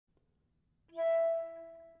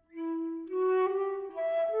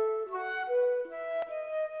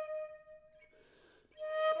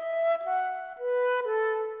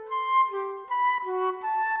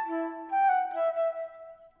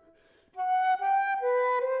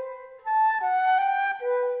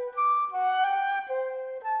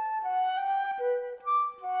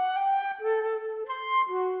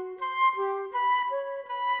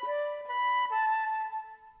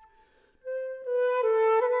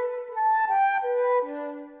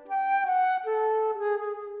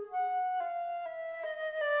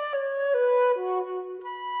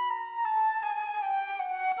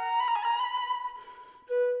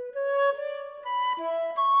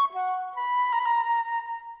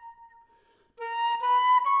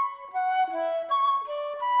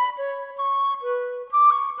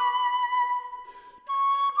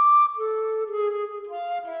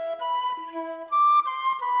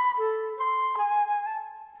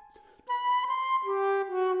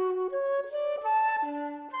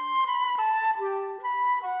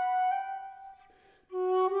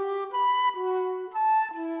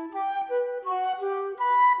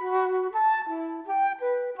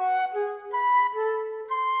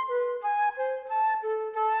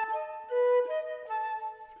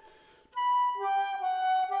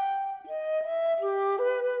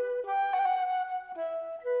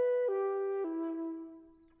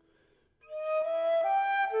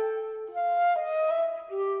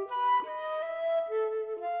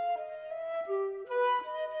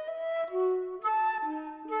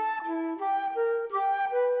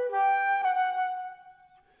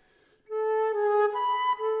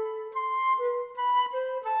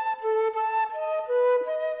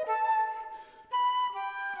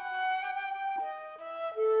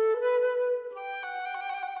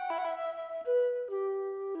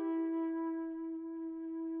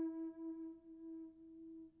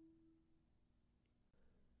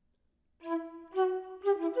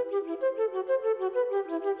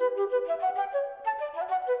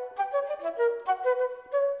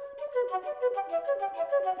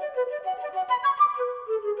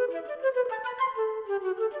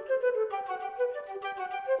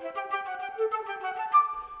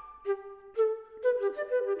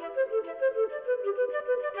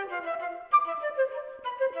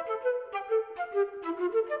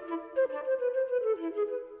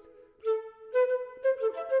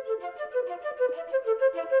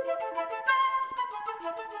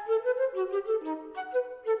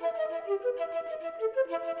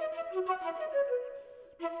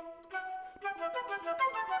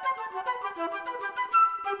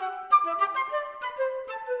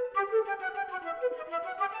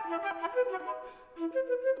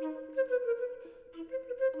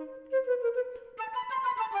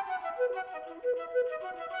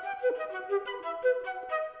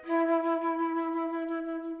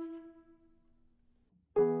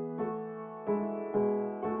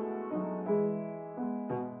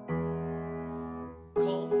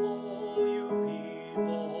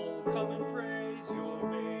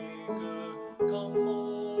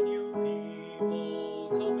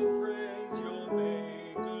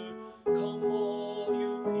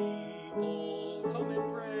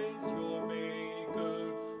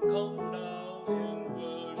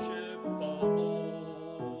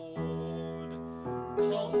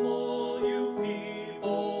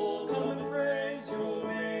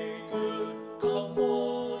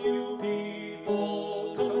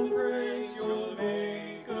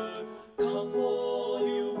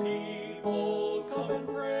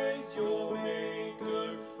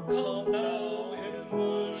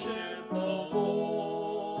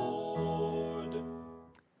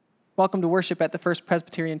Welcome to worship at the First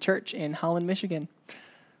Presbyterian Church in Holland, Michigan.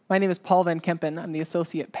 My name is Paul Van Kempen. I'm the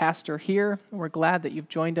associate pastor here, and we're glad that you've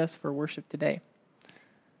joined us for worship today.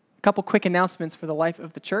 A couple quick announcements for the life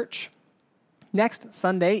of the church. Next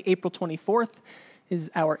Sunday, April 24th, is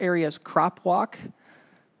our area's crop walk.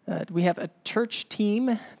 We have a church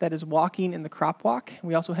team that is walking in the crop walk.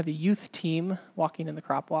 We also have a youth team walking in the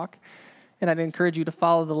crop walk. And I'd encourage you to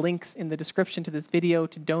follow the links in the description to this video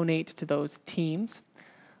to donate to those teams.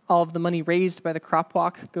 All of the money raised by the crop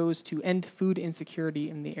walk goes to end food insecurity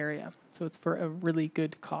in the area. So it's for a really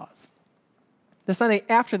good cause. The Sunday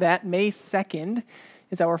after that, May 2nd,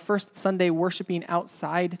 is our first Sunday worshiping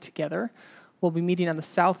outside together. We'll be meeting on the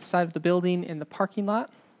south side of the building in the parking lot.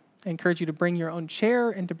 I encourage you to bring your own chair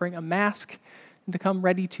and to bring a mask and to come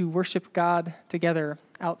ready to worship God together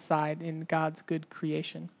outside in God's good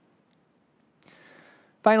creation.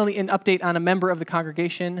 Finally, an update on a member of the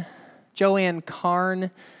congregation. Joanne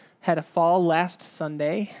Karn had a fall last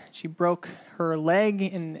Sunday. She broke her leg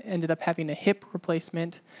and ended up having a hip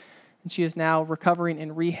replacement, and she is now recovering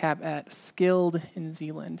in rehab at Skilled in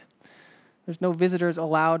Zealand. There's no visitors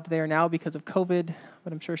allowed there now because of COVID,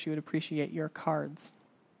 but I'm sure she would appreciate your cards.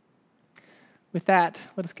 With that,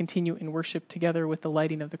 let us continue in worship together with the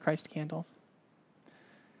lighting of the Christ candle.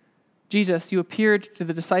 Jesus, you appeared to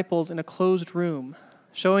the disciples in a closed room,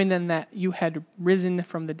 showing them that you had risen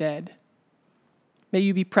from the dead. May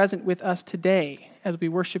you be present with us today as we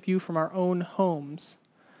worship you from our own homes.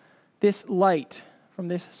 This light from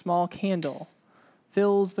this small candle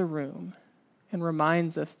fills the room and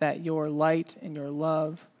reminds us that your light and your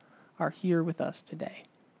love are here with us today.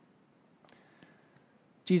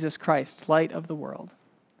 Jesus Christ, light of the world,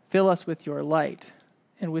 fill us with your light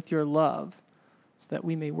and with your love so that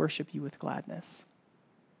we may worship you with gladness.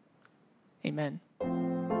 Amen.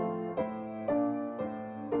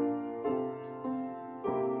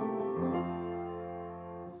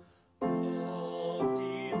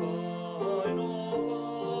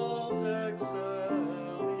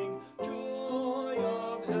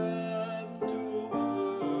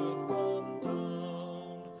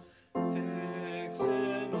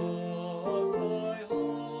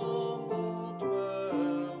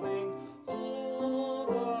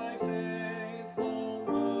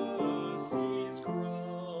 Christ.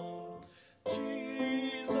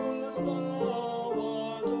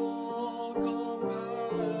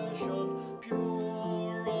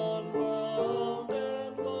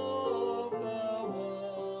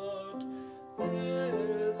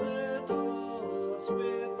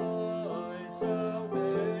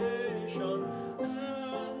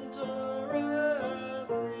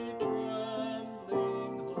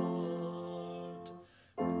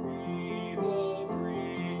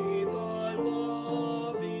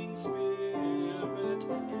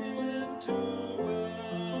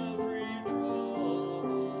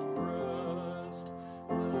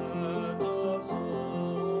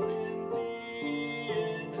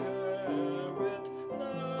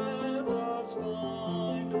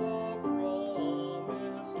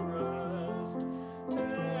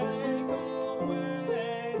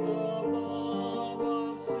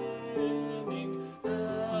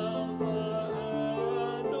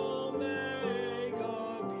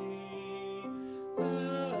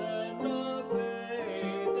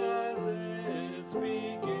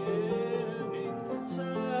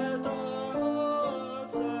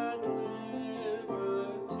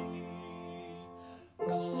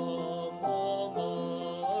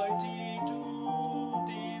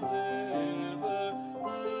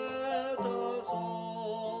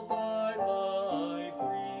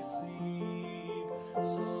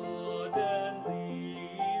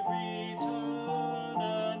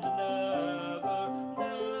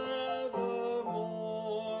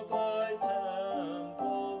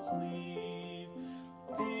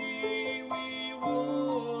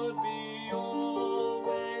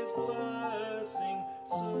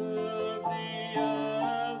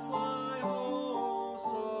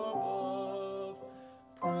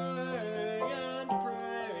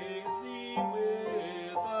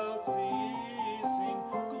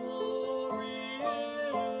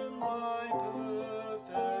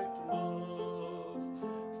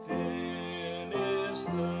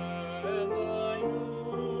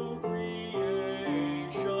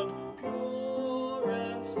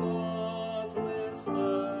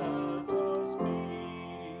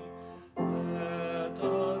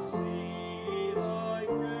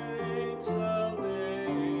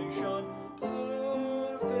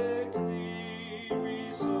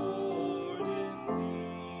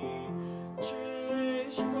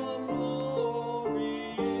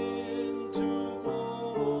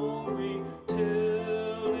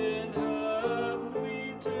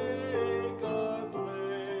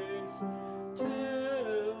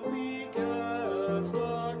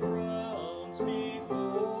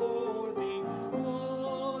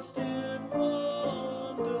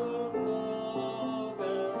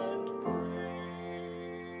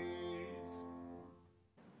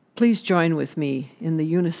 Please join with me in the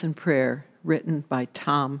unison prayer written by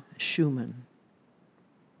Tom Schumann.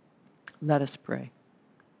 Let us pray.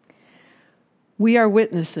 We are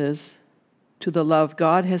witnesses to the love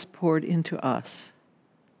God has poured into us.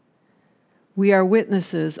 We are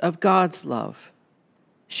witnesses of God's love,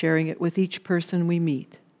 sharing it with each person we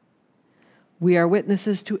meet. We are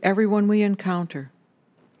witnesses to everyone we encounter,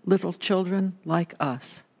 little children like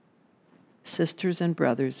us, sisters and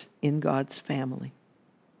brothers in God's family.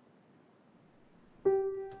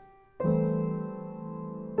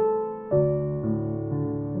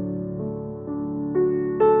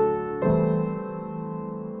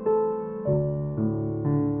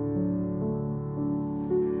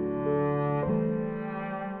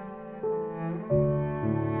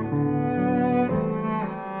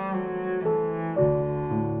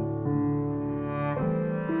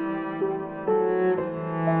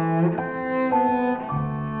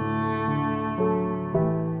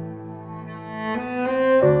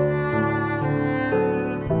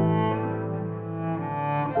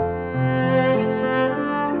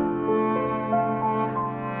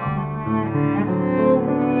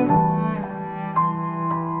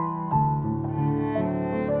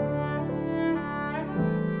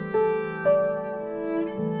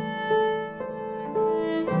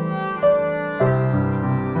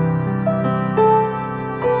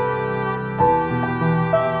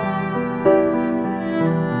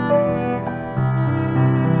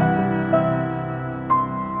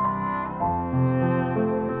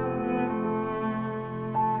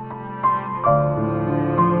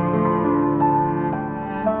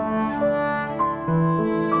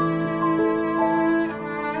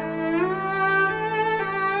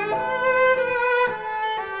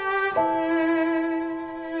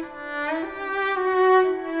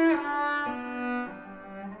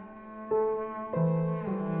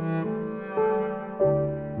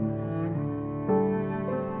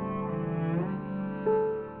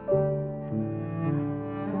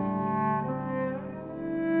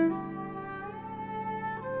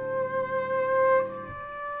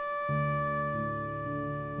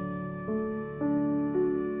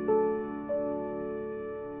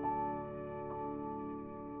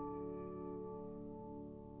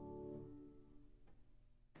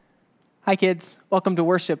 Hi kids, welcome to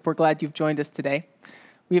worship. We're glad you've joined us today.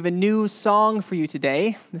 We have a new song for you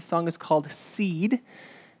today. This song is called Seed,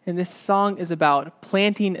 and this song is about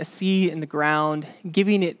planting a seed in the ground,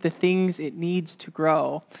 giving it the things it needs to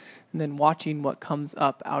grow, and then watching what comes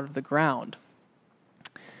up out of the ground.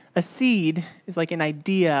 A seed is like an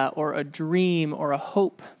idea or a dream or a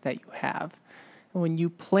hope that you have. And when you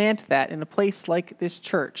plant that in a place like this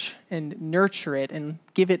church and nurture it and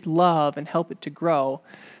give it love and help it to grow,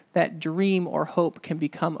 that dream or hope can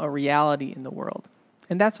become a reality in the world.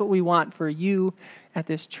 And that's what we want for you at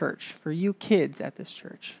this church, for you kids at this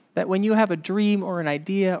church. That when you have a dream or an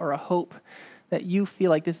idea or a hope, that you feel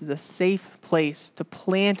like this is a safe place to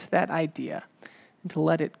plant that idea and to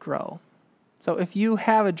let it grow. So if you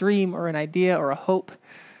have a dream or an idea or a hope,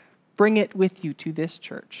 bring it with you to this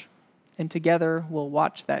church. And together we'll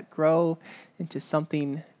watch that grow into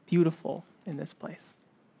something beautiful in this place.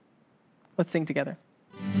 Let's sing together.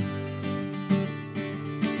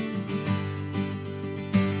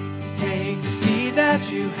 Take the seed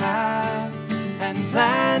that you have and plant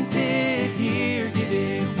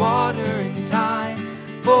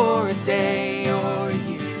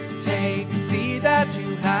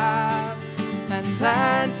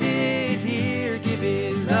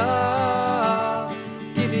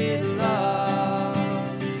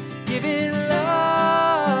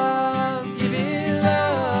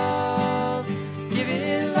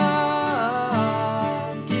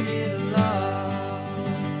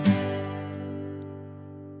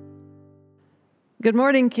Good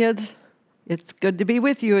morning, kids. It's good to be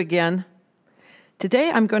with you again.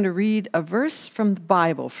 Today I'm going to read a verse from the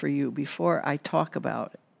Bible for you before I talk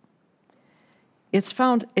about it. It's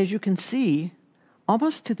found, as you can see,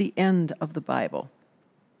 almost to the end of the Bible.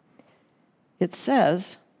 It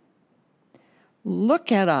says,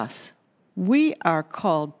 "Look at us. We are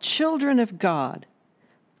called children of God.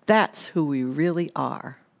 That's who we really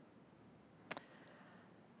are."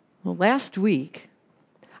 Well, last week,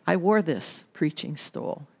 I wore this preaching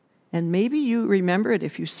stole, and maybe you remember it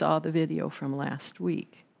if you saw the video from last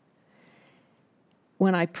week.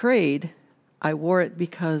 When I prayed, I wore it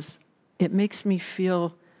because it makes me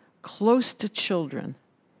feel close to children.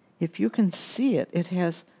 If you can see it, it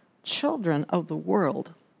has children of the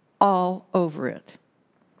world all over it.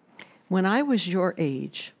 When I was your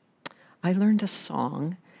age, I learned a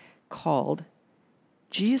song called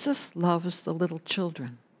 "Jesus Loves the Little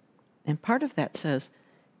Children." And part of that says,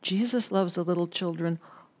 "Jesus loves the little children,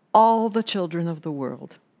 all the children of the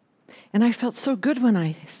world." And I felt so good when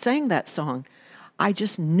I sang that song. I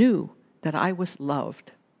just knew that I was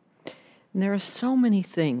loved. And there are so many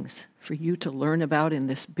things for you to learn about in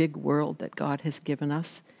this big world that God has given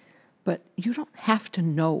us, but you don't have to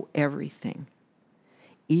know everything.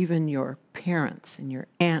 Even your parents and your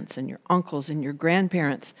aunts and your uncles and your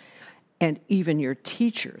grandparents and even your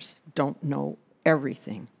teachers don't know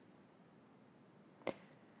everything.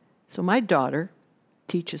 So my daughter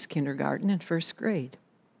teaches kindergarten and first grade.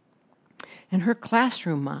 And her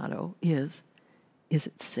classroom motto is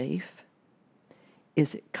it safe?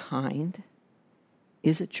 Is it kind?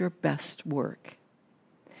 Is it your best work?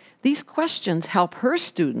 These questions help her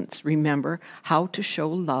students remember how to show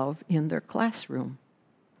love in their classroom.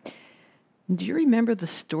 Do you remember the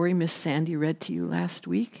story Miss Sandy read to you last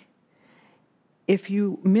week? If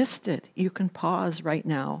you missed it, you can pause right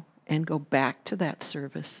now and go back to that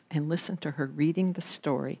service and listen to her reading the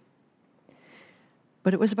story.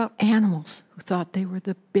 But it was about animals who thought they were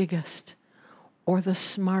the biggest or the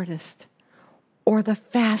smartest or the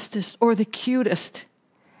fastest or the cutest.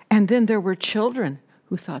 And then there were children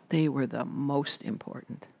who thought they were the most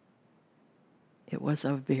important. It was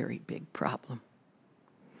a very big problem.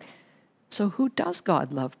 So who does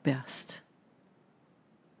God love best?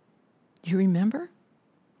 Do you remember?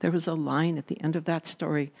 There was a line at the end of that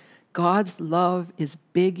story. God's love is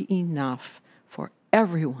big enough for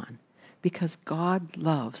everyone because God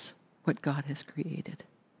loves what God has created.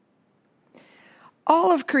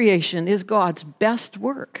 All of creation is God's best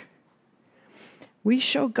work. We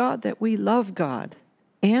show God that we love God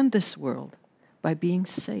and this world by being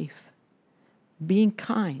safe, being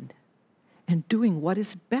kind, and doing what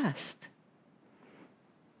is best.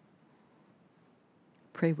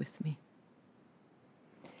 Pray with me.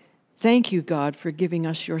 Thank you, God, for giving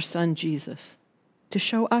us your Son, Jesus, to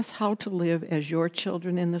show us how to live as your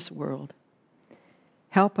children in this world.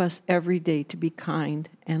 Help us every day to be kind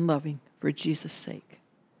and loving for Jesus' sake.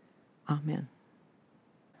 Amen.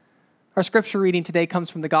 Our scripture reading today comes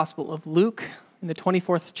from the Gospel of Luke in the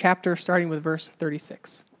 24th chapter, starting with verse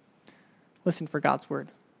 36. Listen for God's word.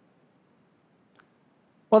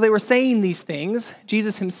 While they were saying these things,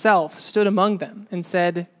 Jesus himself stood among them and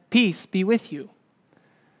said, "Peace be with you."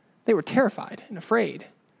 They were terrified and afraid.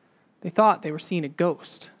 They thought they were seeing a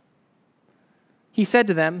ghost. He said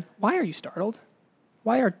to them, "Why are you startled?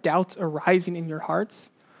 Why are doubts arising in your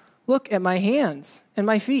hearts? Look at my hands and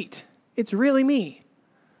my feet. It's really me.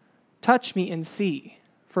 Touch me and see,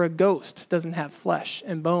 for a ghost doesn't have flesh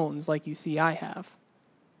and bones like you see I have."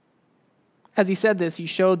 As he said this, he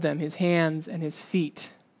showed them his hands and his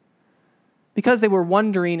feet. Because they were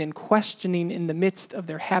wondering and questioning in the midst of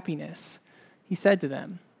their happiness, he said to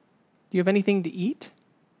them, "Do you have anything to eat?"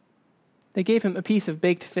 They gave him a piece of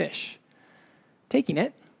baked fish. Taking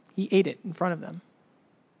it, he ate it in front of them.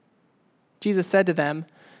 Jesus said to them,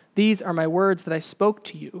 "These are my words that I spoke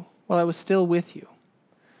to you while I was still with you,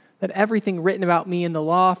 that everything written about me in the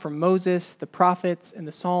law from Moses, the prophets, and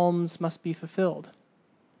the Psalms must be fulfilled."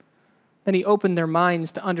 Then he opened their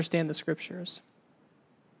minds to understand the scriptures.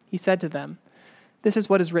 He said to them, "This is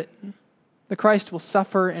what is written. The Christ will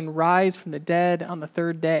suffer and rise from the dead on the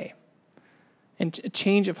third day. And a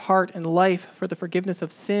change of heart and life for the forgiveness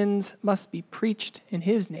of sins must be preached in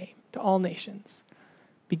his name to all nations,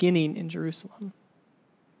 beginning in Jerusalem.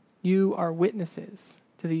 You are witnesses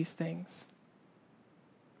to these things."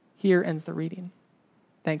 Here ends the reading.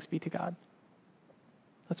 Thanks be to God.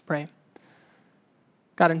 Let's pray.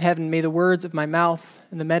 God in heaven, may the words of my mouth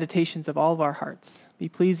and the meditations of all of our hearts be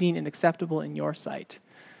pleasing and acceptable in your sight,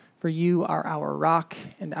 for you are our rock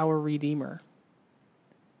and our Redeemer.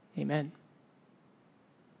 Amen.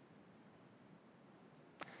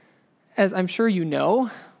 As I'm sure you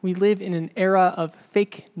know, we live in an era of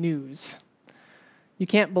fake news. You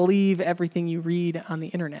can't believe everything you read on the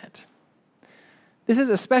internet. This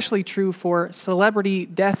is especially true for celebrity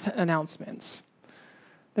death announcements.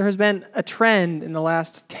 There has been a trend in the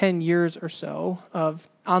last 10 years or so of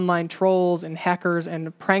online trolls and hackers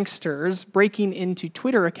and pranksters breaking into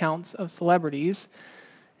Twitter accounts of celebrities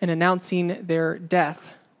and announcing their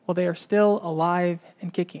death while they are still alive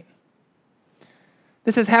and kicking.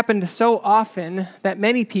 This has happened so often that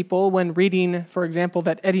many people, when reading, for example,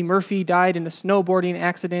 that Eddie Murphy died in a snowboarding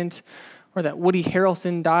accident, or that Woody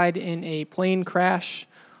Harrelson died in a plane crash,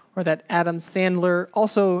 or that Adam Sandler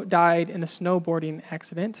also died in a snowboarding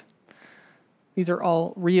accident. These are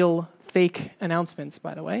all real fake announcements,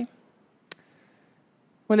 by the way.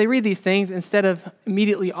 When they read these things, instead of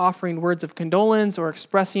immediately offering words of condolence or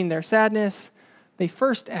expressing their sadness, they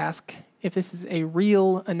first ask if this is a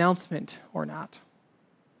real announcement or not.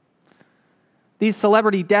 These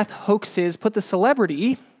celebrity death hoaxes put the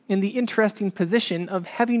celebrity in the interesting position of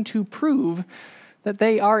having to prove that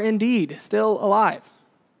they are indeed still alive.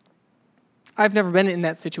 I've never been in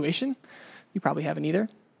that situation. You probably haven't either.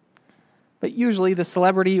 But usually the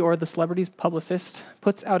celebrity or the celebrity's publicist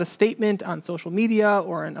puts out a statement on social media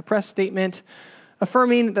or in a press statement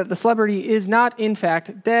affirming that the celebrity is not in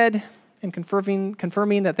fact dead and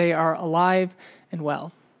confirming that they are alive and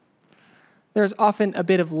well. There's often a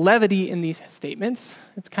bit of levity in these statements.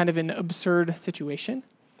 It's kind of an absurd situation.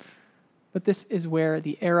 But this is where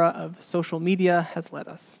the era of social media has led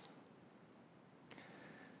us.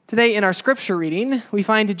 Today in our scripture reading, we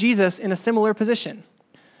find Jesus in a similar position.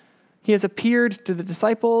 He has appeared to the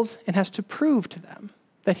disciples and has to prove to them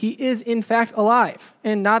that he is in fact alive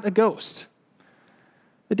and not a ghost.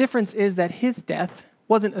 The difference is that his death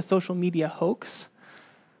wasn't a social media hoax,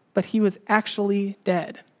 but he was actually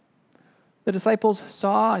dead. The disciples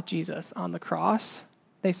saw Jesus on the cross.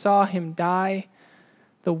 They saw him die.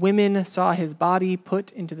 The women saw his body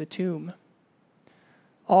put into the tomb.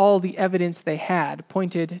 All the evidence they had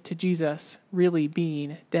pointed to Jesus really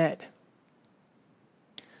being dead.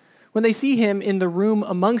 When they see him in the room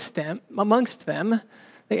amongst them,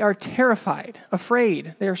 they are terrified,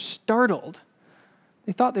 afraid. They are startled.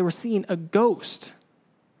 They thought they were seeing a ghost.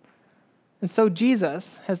 And so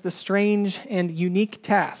Jesus has the strange and unique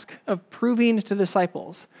task of proving to the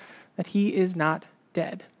disciples that he is not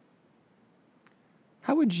dead.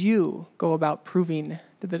 How would you go about proving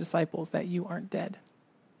to the disciples that you aren't dead?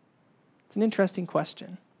 It's an interesting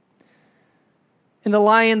question. In The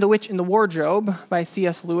Lion, the Witch, and the Wardrobe by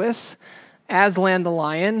C.S. Lewis, Aslan the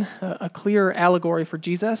lion, a clear allegory for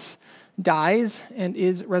Jesus, dies and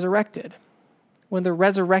is resurrected. When the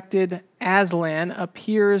resurrected Aslan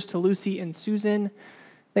appears to Lucy and Susan,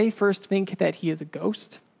 they first think that he is a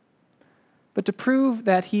ghost. But to prove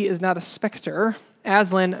that he is not a specter,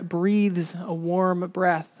 Aslan breathes a warm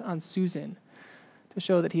breath on Susan to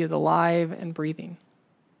show that he is alive and breathing.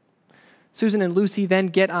 Susan and Lucy then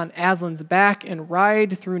get on Aslan's back and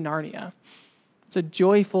ride through Narnia. It's a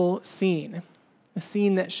joyful scene, a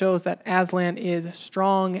scene that shows that Aslan is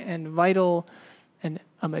strong and vital and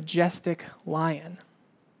a majestic lion.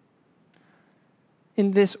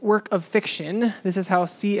 In this work of fiction, this is how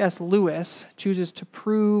C.S. Lewis chooses to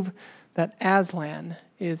prove that Aslan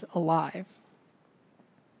is alive.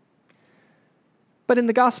 But in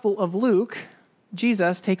the Gospel of Luke,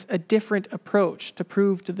 Jesus takes a different approach to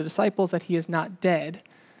prove to the disciples that he is not dead.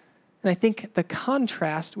 And I think the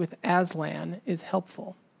contrast with Aslan is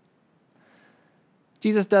helpful.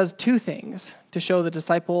 Jesus does two things to show the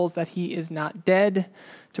disciples that he is not dead,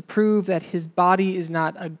 to prove that his body is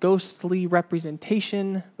not a ghostly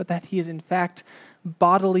representation, but that he is in fact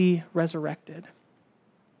bodily resurrected.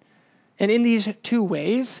 And in these two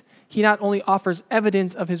ways, he not only offers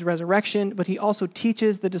evidence of his resurrection, but he also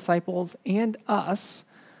teaches the disciples and us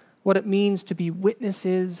what it means to be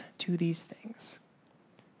witnesses to these things,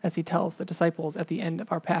 as he tells the disciples at the end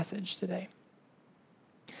of our passage today.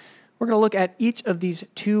 We're going to look at each of these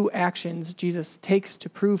two actions Jesus takes to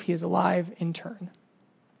prove he is alive in turn.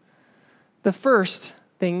 The first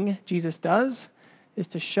thing Jesus does is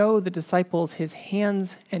to show the disciples his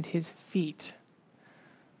hands and his feet.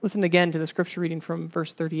 Listen again to the scripture reading from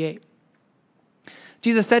verse 38.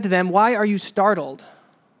 Jesus said to them, "Why are you startled?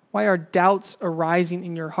 Why are doubts arising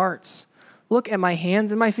in your hearts? Look at my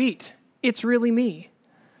hands and my feet. It's really me.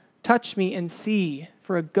 Touch me and see,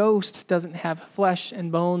 for a ghost doesn't have flesh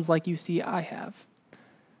and bones like you see I have."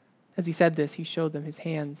 As he said this, he showed them his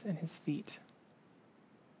hands and his feet.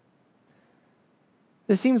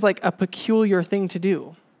 This seems like a peculiar thing to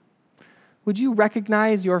do. Would you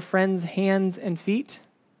recognize your friend's hands and feet?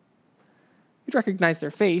 You'd recognize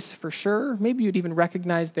their face for sure. Maybe you'd even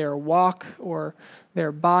recognize their walk or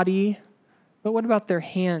their body. But what about their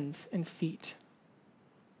hands and feet?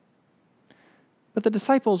 But the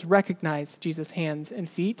disciples recognize Jesus' hands and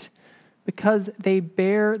feet because they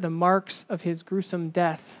bear the marks of his gruesome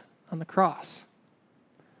death on the cross.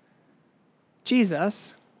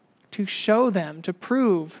 Jesus, to show them, to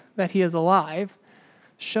prove that he is alive,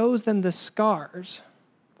 shows them the scars,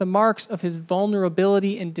 the marks of his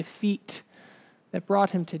vulnerability and defeat that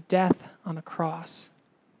brought him to death on a cross.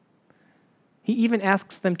 He even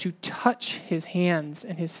asks them to touch his hands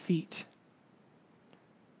and his feet.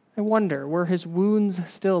 I wonder, were his wounds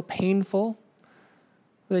still painful?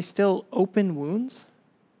 Were they still open wounds?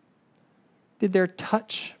 Did their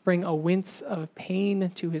touch bring a wince of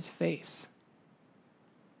pain to his face?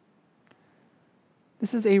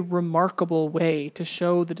 This is a remarkable way to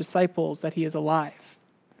show the disciples that he is alive.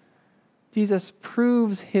 Jesus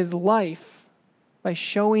proves his life by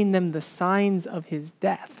showing them the signs of his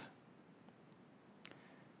death.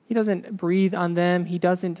 He doesn't breathe on them. He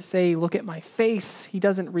doesn't say, "Look at my face." He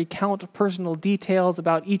doesn't recount personal details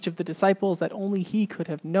about each of the disciples that only he could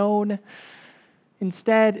have known.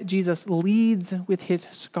 Instead, Jesus leads with his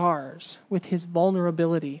scars, with his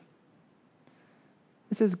vulnerability.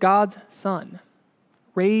 This is God's Son,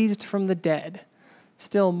 raised from the dead,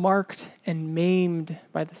 still marked and maimed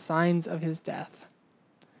by the signs of his death.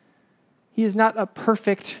 He is not a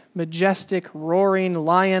perfect, majestic, roaring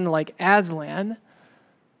lion like Aslan.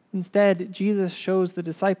 Instead, Jesus shows the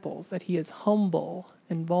disciples that he is humble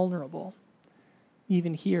and vulnerable,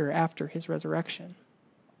 even here after his resurrection.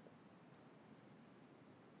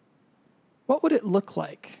 What would it look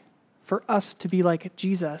like for us to be like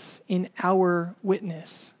Jesus in our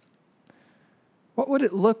witness? What would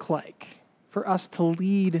it look like for us to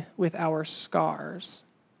lead with our scars?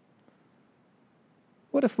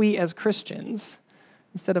 What if we as Christians,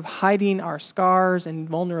 instead of hiding our scars and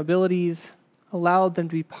vulnerabilities, allowed them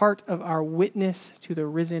to be part of our witness to the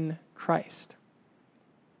risen Christ?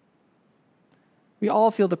 We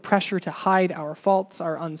all feel the pressure to hide our faults,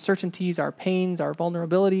 our uncertainties, our pains, our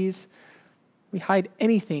vulnerabilities. We hide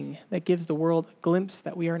anything that gives the world a glimpse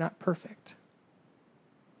that we are not perfect.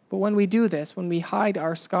 But when we do this, when we hide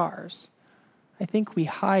our scars, I think we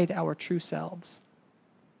hide our true selves.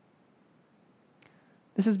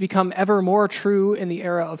 This has become ever more true in the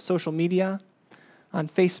era of social media. On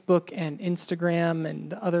Facebook and Instagram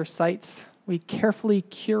and other sites, we carefully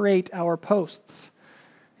curate our posts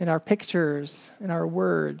and our pictures and our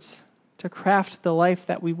words to craft the life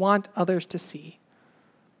that we want others to see,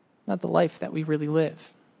 not the life that we really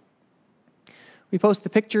live. We post the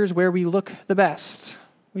pictures where we look the best.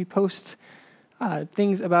 We post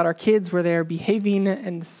things about our kids where they're behaving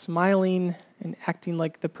and smiling and acting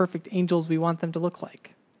like the perfect angels we want them to look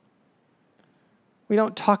like. We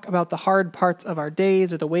don't talk about the hard parts of our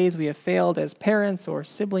days or the ways we have failed as parents or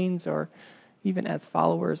siblings or even as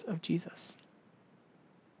followers of Jesus.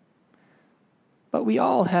 But we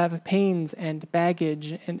all have pains and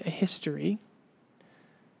baggage and a history.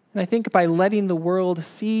 And I think by letting the world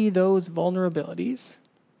see those vulnerabilities,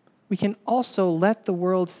 we can also let the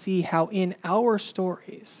world see how in our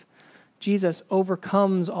stories, Jesus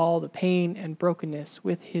overcomes all the pain and brokenness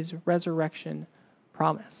with his resurrection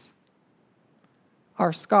promise.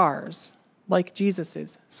 Our scars, like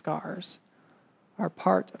Jesus' scars, are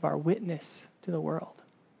part of our witness to the world.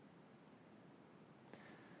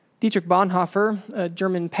 Dietrich Bonhoeffer, a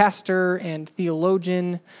German pastor and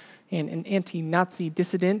theologian and an anti-Nazi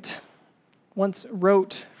dissident, once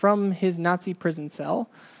wrote from his Nazi prison cell,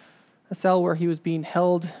 a cell where he was being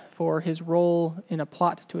held for his role in a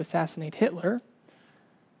plot to assassinate Hitler.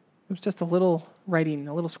 It was just a little writing,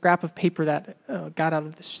 a little scrap of paper that got out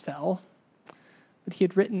of the cell. But he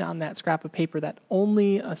had written on that scrap of paper that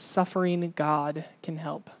only a suffering God can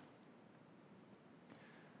help.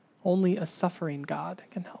 Only a suffering God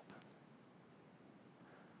can help.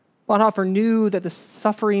 Bonhoeffer knew that the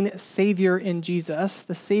suffering Savior in Jesus,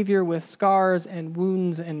 the Savior with scars and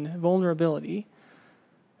wounds and vulnerability,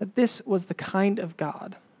 that this was the kind of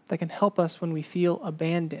God that can help us when we feel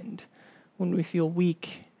abandoned, when we feel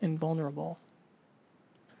weak and vulnerable.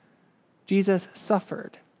 Jesus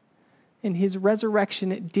suffered, and his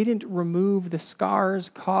resurrection didn't remove the scars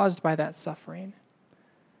caused by that suffering.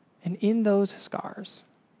 And in those scars,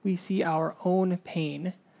 we see our own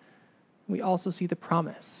pain. We also see the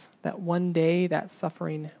promise that one day that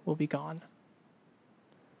suffering will be gone.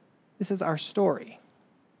 This is our story.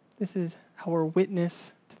 This is our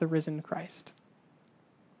witness to the risen Christ.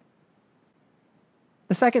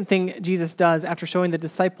 The second thing Jesus does after showing the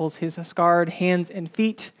disciples his scarred hands and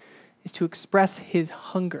feet is to express his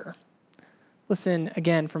hunger. Listen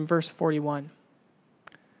again from verse 41.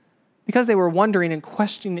 Because they were wondering and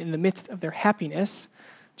questioning in the midst of their happiness,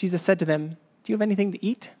 Jesus said to them, "Do you have anything to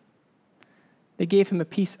eat?" They gave him a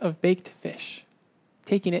piece of baked fish.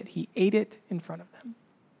 Taking it, he ate it in front of them.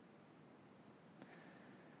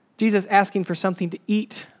 Jesus asking for something to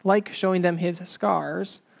eat, like showing them his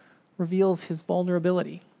scars, reveals his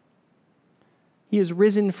vulnerability. He is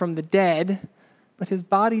risen from the dead, but his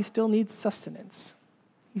body still needs sustenance.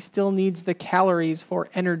 He still needs the calories for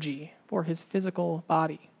energy for his physical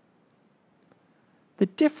body. The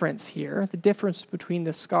difference here, the difference between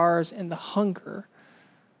the scars and the hunger,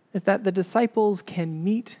 is that the disciples can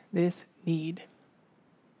meet this need.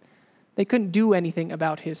 They couldn't do anything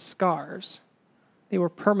about his scars. They were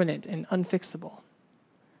permanent and unfixable.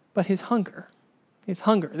 But his hunger,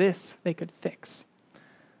 this they could fix.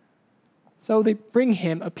 So they bring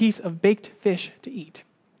him a piece of baked fish to eat.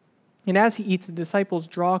 And as he eats, the disciples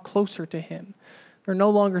draw closer to him. They're no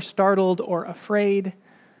longer startled or afraid,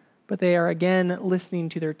 but they are again listening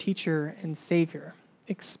to their teacher and Savior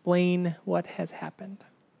explain what has happened.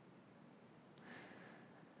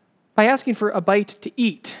 By asking for a bite to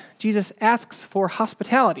eat, Jesus asks for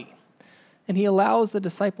hospitality, and he allows the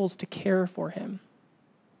disciples to care for him.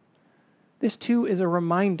 This too is a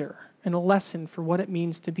reminder and a lesson for what it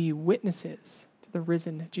means to be witnesses to the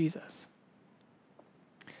risen Jesus.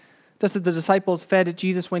 Just as the disciples fed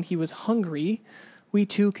Jesus when he was hungry, we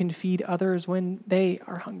too can feed others when they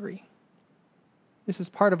are hungry. This is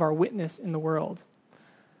part of our witness in the world.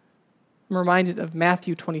 I'm reminded of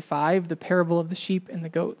Matthew 25, the parable of the sheep and the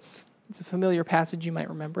goats. It's a familiar passage, you might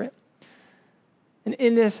remember it. And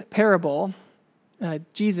in this parable,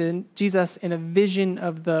 Jesus, in a vision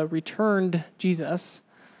of the returned Jesus,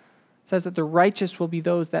 says that the righteous will be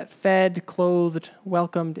those that fed, clothed,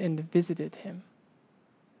 welcomed, and visited him.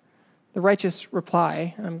 The righteous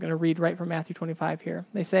reply, I'm going to read right from Matthew 25 here.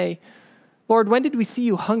 They say, "Lord, when did we see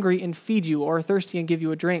you hungry and feed you, or thirsty and give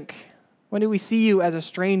you a drink? When did we see you as a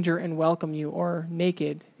stranger and welcome you, or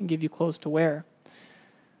naked and give you clothes to wear?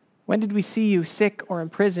 When did we see you sick or in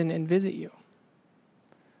prison and visit you?"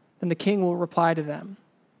 Then the king will reply to them,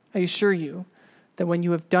 "I assure you that when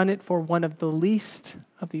you have done it for one of the least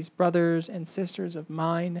of these brothers and sisters of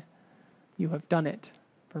mine, you have done it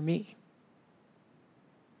for me."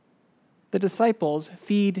 The disciples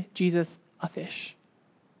feed Jesus a fish.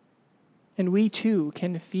 And we too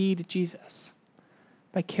can feed Jesus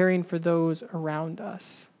by caring for those around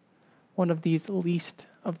us, one of these least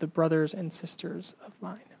of the brothers and sisters of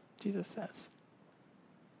mine, Jesus says.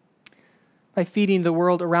 By feeding the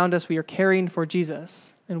world around us, we are caring for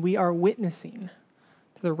Jesus, and we are witnessing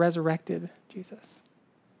to the resurrected Jesus.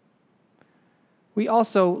 We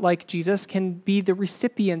also, like Jesus, can be the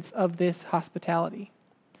recipients of this hospitality.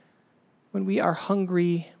 When we are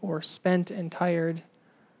hungry or spent and tired,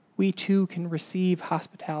 we too can receive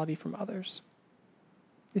hospitality from others.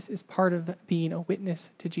 This is part of being a witness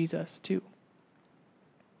to Jesus too.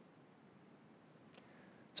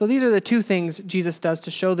 So these are the two things Jesus does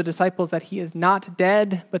to show the disciples that he is not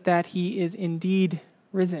dead, but that he is indeed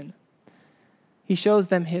risen. He shows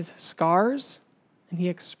them his scars, and he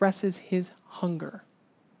expresses his hunger.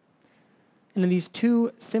 And in these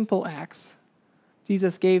two simple acts,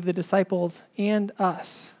 Jesus gave the disciples and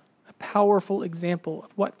us a powerful example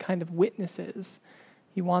of what kind of witnesses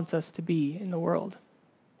he wants us to be in the world.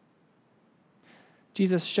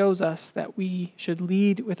 Jesus shows us that we should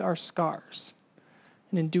lead with our scars.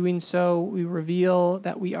 And in doing so, we reveal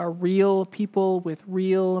that we are real people with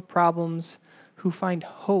real problems who find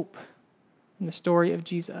hope in the story of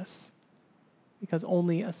Jesus, because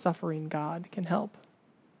only a suffering God can help.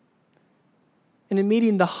 And in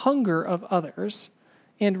meeting the hunger of others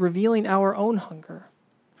and revealing our own hunger,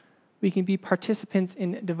 we can be participants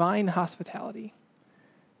in divine hospitality,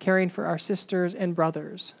 caring for our sisters and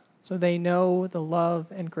brothers so they know the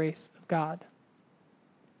love and grace of God.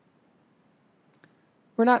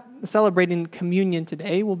 We're not celebrating communion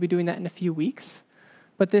today. We'll be doing that in a few weeks.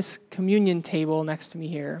 But this communion table next to me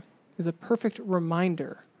here is a perfect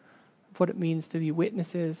reminder of what it means to be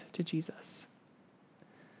witnesses to Jesus.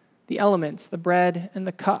 The elements, the bread and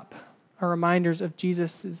the cup, are reminders of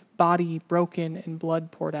Jesus' body broken and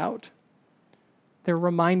blood poured out. They're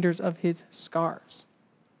reminders of his scars.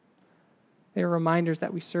 They're reminders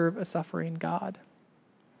that we serve a suffering God.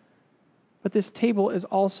 But this table is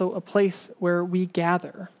also a place where we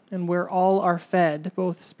gather and where all are fed,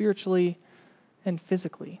 both spiritually and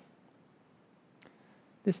physically.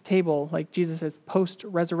 This table, like Jesus'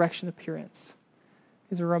 post-resurrection appearance,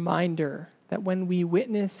 is a reminder that when we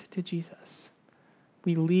witness to Jesus,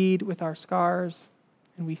 we lead with our scars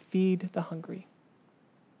and we feed the hungry.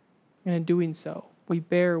 And in doing so, we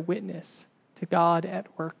bear witness to God at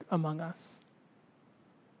work among us.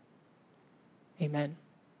 Amen.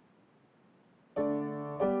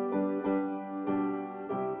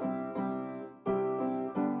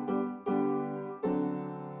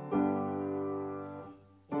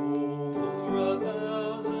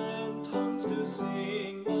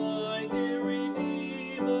 Sing my dear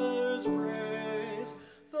Redeemer's praise,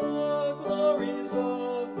 the glories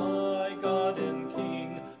of my God and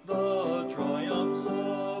King, the triumphs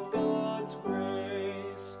of God's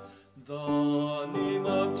grace. The name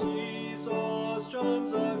of Jesus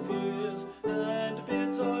charms our fears and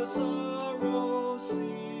bids our sorrow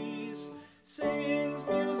cease, sings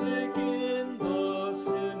music in the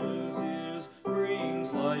sinner's ears,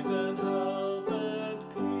 brings life and health and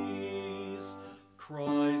peace.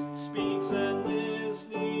 Christ speaks, and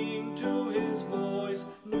listening to his voice,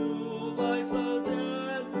 new life the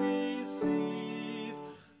dead receive.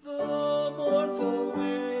 The mournful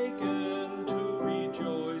waken to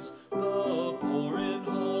rejoice, the poor in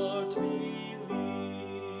heart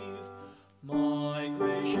believe. My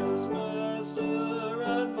gracious Master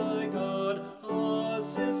and my God,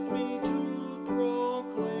 assist me to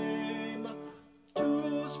proclaim,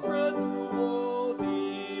 to spread through all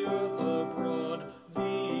the earth abroad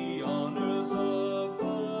the honors of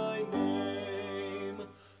thy name.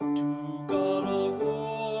 To God all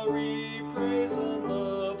glory, praise and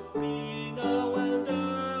love be now and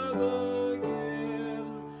ever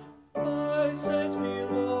given, by saints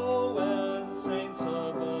below and saints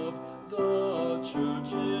above, the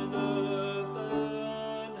church in earth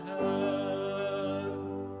and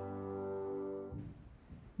heaven.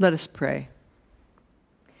 Let us pray.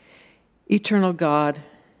 Eternal God,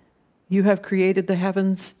 you have created the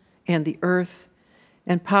heavens and the earth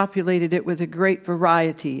and populated it with a great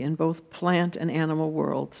variety in both plant and animal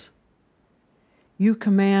worlds. You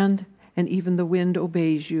command, and even the wind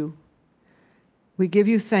obeys you. We give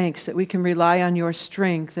you thanks that we can rely on your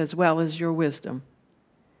strength as well as your wisdom.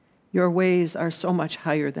 Your ways are so much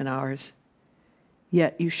higher than ours,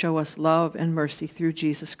 yet you show us love and mercy through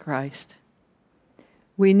Jesus Christ.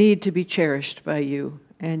 We need to be cherished by you,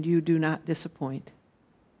 and you do not disappoint.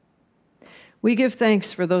 We give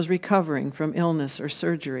thanks for those recovering from illness or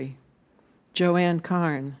surgery: Joanne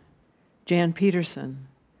Karn, Jan Peterson,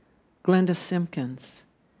 Glenda Simpkins,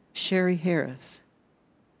 Sherry Harris.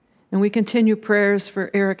 And we continue prayers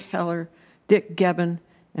for Eric Heller, Dick Gebbin,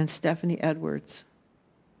 and Stephanie Edwards.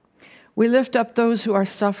 We lift up those who are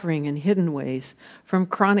suffering in hidden ways from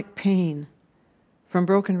chronic pain, from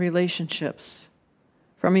broken relationships,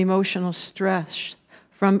 from emotional stress,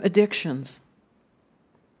 from addictions.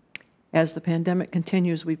 As the pandemic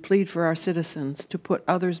continues, we plead for our citizens to put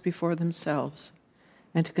others before themselves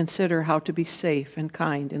and to consider how to be safe and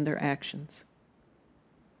kind in their actions.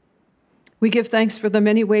 We give thanks for the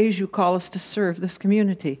many ways you call us to serve this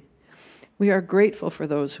community. We are grateful for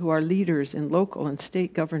those who are leaders in local and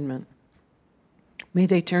state government. May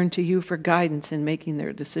they turn to you for guidance in making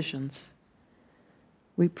their decisions.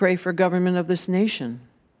 We pray for government of this nation,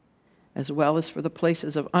 as well as for the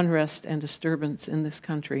places of unrest and disturbance in this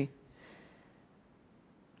country.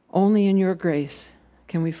 Only in your grace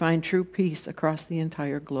can we find true peace across the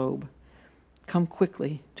entire globe. Come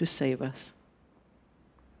quickly to save us.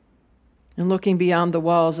 And looking beyond the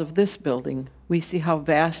walls of this building, we see how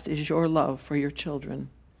vast is your love for your children.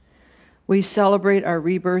 We celebrate our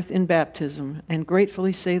rebirth in baptism and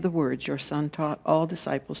gratefully say the words your Son taught all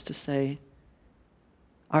disciples to say: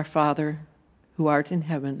 Our Father, who art in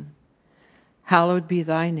heaven, hallowed be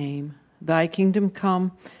thy name. Thy kingdom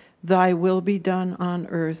come, thy will be done on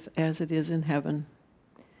earth as it is in heaven.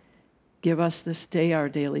 Give us this day our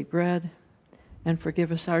daily bread, and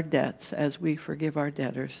forgive us our debts as we forgive our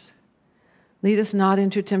debtors. Lead us not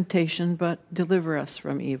into temptation, but deliver us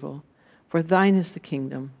from evil. For thine is the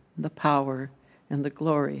kingdom, the power, and the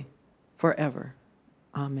glory forever.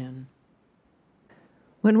 Amen.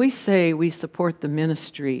 When we say we support the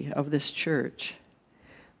ministry of this church,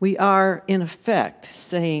 we are, in effect,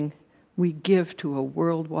 saying we give to a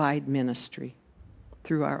worldwide ministry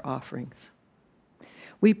through our offerings.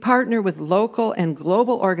 We partner with local and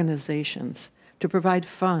global organizations to provide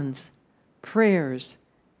funds, prayers,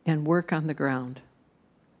 and work on the ground.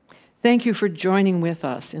 Thank you for joining with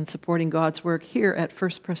us in supporting God's work here at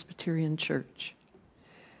First Presbyterian Church.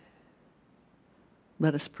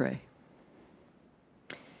 Let us pray.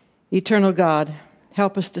 Eternal God,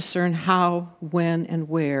 help us discern how, when, and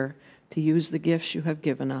where to use the gifts you have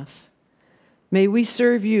given us. May we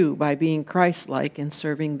serve you by being Christ-like in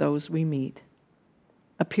serving those we meet.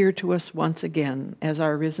 Appear to us once again as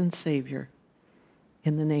our risen Savior.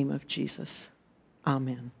 In the name of Jesus.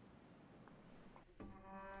 Amen.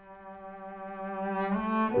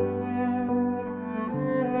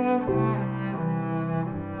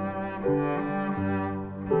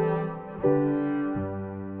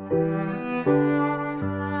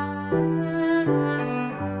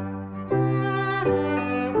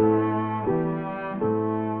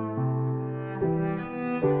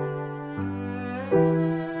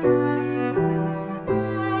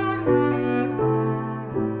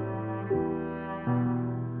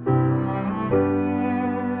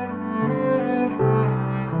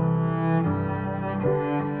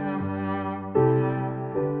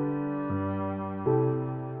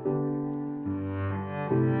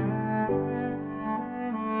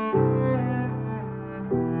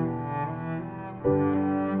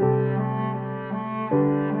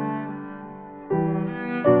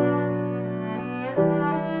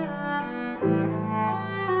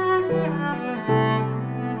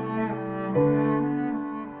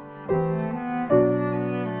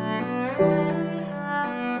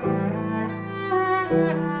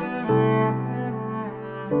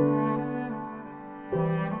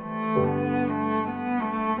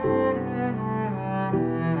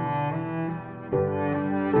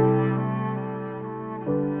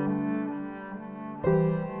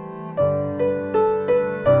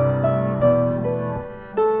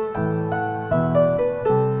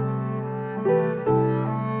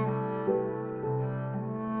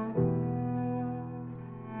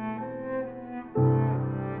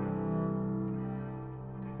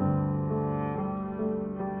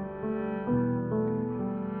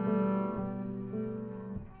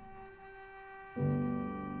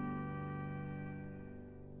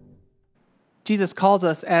 Jesus calls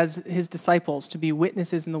us as his disciples to be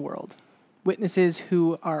witnesses in the world, witnesses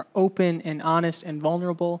who are open and honest and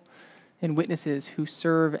vulnerable, and witnesses who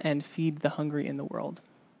serve and feed the hungry in the world.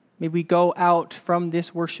 May we go out from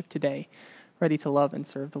this worship today ready to love and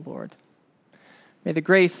serve the Lord. May the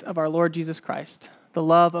grace of our Lord Jesus Christ, the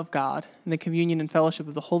love of God, and the communion and fellowship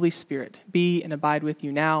of the Holy Spirit be and abide with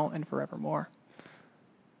you now and forevermore.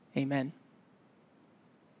 Amen.